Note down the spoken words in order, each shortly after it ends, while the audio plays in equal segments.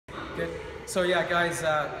Okay. So yeah, guys,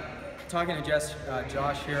 talking to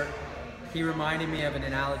Josh here, he reminded me of an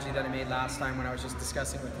analogy that I made last time when I was just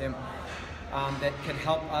discussing with him that could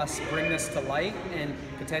help us bring this to light and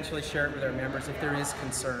potentially share it with our members if there is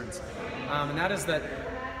concerns. And that is that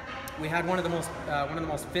we had one of the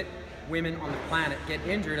most fit women on the planet get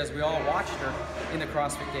injured as we all watched her in the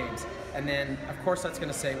CrossFit Games. And then, of course, that's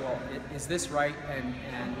going to say, well, is this right,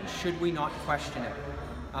 and should we not question it?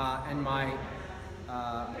 And my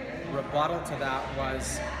rebuttal to that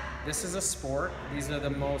was, this is a sport. These are the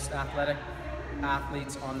most athletic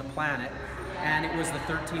athletes on the planet, and it was the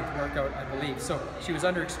 13th workout, I believe. So she was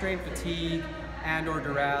under extreme fatigue and or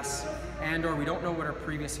duress, and or we don't know what her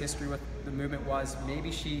previous history with the movement was.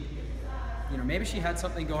 Maybe she had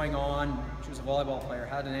something going on. She was a volleyball player,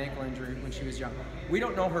 had an ankle injury when she was young. We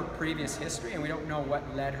don't know her previous history, and we don't know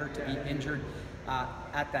what led her to be injured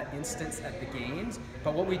at that instance at the games.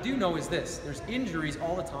 But what we do know is this: there's injuries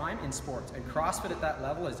all the time in sports, and CrossFit at that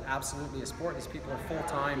level is absolutely a sport. These people are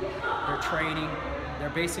full-time, they're training, they're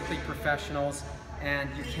basically professionals, and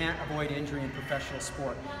you can't avoid injury in professional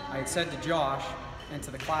sport. I had said to Josh and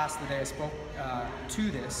to the class the day I spoke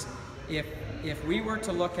to this, if we were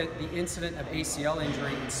to look at the incident of ACL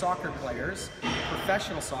injury in soccer players,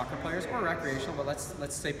 professional soccer players or recreational, but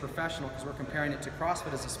let's say professional because we're comparing it to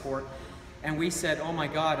CrossFit as a sport, and we said, oh my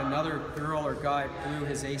God, another girl or guy blew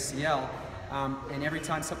his ACL, and every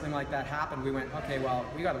time something like that happened, we went, okay, well,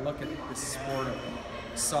 we got to look at the sport of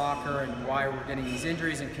soccer and why we're getting these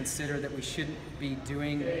injuries and consider that we shouldn't be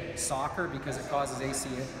doing soccer because it causes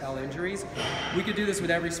ACL injuries. We could do this with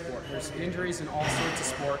every sport. There's injuries in all sorts of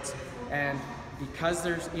sports, and because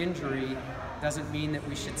there's injury doesn't mean that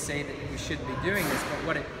we should say that we shouldn't be doing this,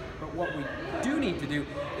 but what we do need to do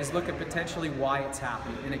is look at potentially why it's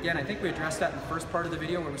happening. And again, I think we addressed that in the first part of the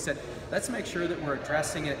video where we said, let's make sure that we're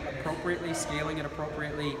addressing it appropriately, scaling it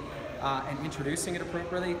appropriately, and introducing it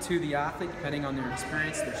appropriately to the athlete depending on their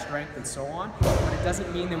experience, their strength, and so on. But it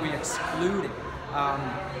doesn't mean that we exclude it.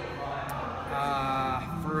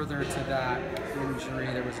 Further to that injury,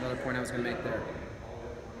 there was another point I was going to make there.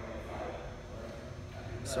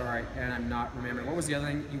 Sorry, and I'm not remembering. What was the other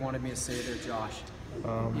thing you wanted me to say there, Josh?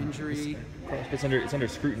 Injury. It's under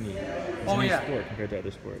scrutiny. It's a new sport compared to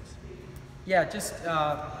other sports. Yeah, just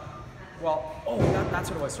that's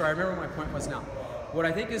what it was. Sorry, I remember what my point was now. What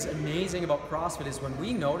I think is amazing about CrossFit is when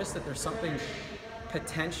we notice that there's something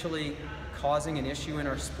potentially causing an issue in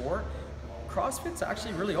our sport, CrossFit's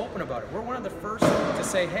actually really open about it. We're one of the first to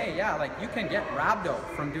say, hey, yeah, like you can get rhabdo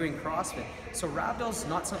from doing CrossFit. So rhabdo's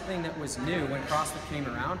not something that was new when CrossFit came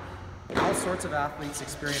around. All sorts of athletes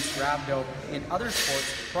experienced rhabdo in other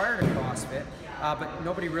sports prior to CrossFit, but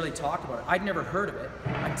nobody really talked about it. I'd never heard of it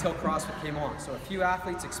until CrossFit came on. So a few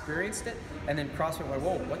athletes experienced it, and then CrossFit went,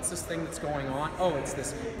 whoa, what's this thing that's going on? Oh, it's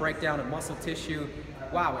this breakdown of muscle tissue.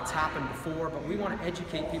 Wow, it's happened before, but we want to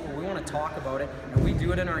educate people, we want to talk about it, and we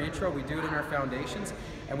do it in our intro, we do it in our foundations,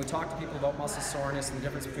 and we talk to people about muscle soreness and the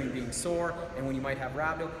difference between being sore and when you might have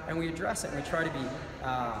rhabdo, and we address it, and we try to be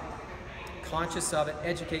conscious of it,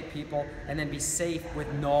 educate people, and then be safe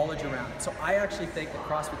with knowledge around it. So I actually think that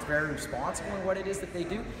CrossFit's very responsible in what it is that they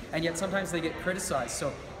do, and yet sometimes they get criticized.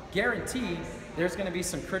 So guaranteed, there's going to be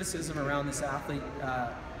some criticism around this athlete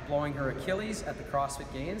blowing her Achilles at the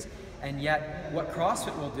CrossFit Games, and yet what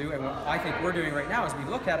CrossFit will do, and what I think we're doing right now, is we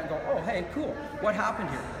look at it and go, oh, hey, cool, what happened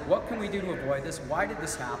here? What can we do to avoid this? Why did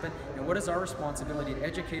this happen? And what is our responsibility to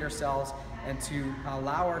educate ourselves and to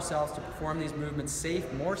allow ourselves to perform these movements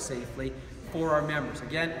more safely for our members?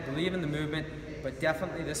 Again, I believe in the movement, but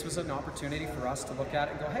definitely this was an opportunity for us to look at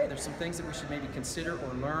it and go, hey, there's some things that we should maybe consider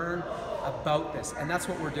or learn about this, and that's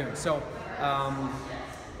what we're doing. So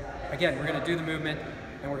again, we're going to do the movement,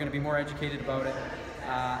 and we're going to be more educated about it,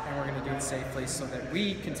 and we're going to do it safely so that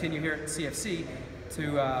we continue here at CFC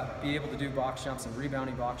to be able to do box jumps and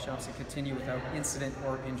rebounding box jumps and continue without incident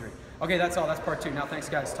or injury. Okay, that's all. That's part 2. Now, thanks,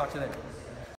 guys. Talk to you later.